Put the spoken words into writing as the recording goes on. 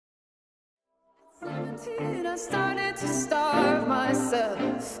17, I started to starve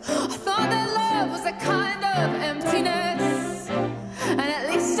myself. I thought that love was a kind of emptiness, and at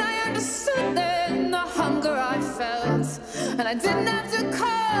least I understood then the hunger I felt, and I didn't have to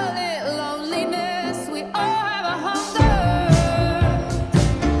call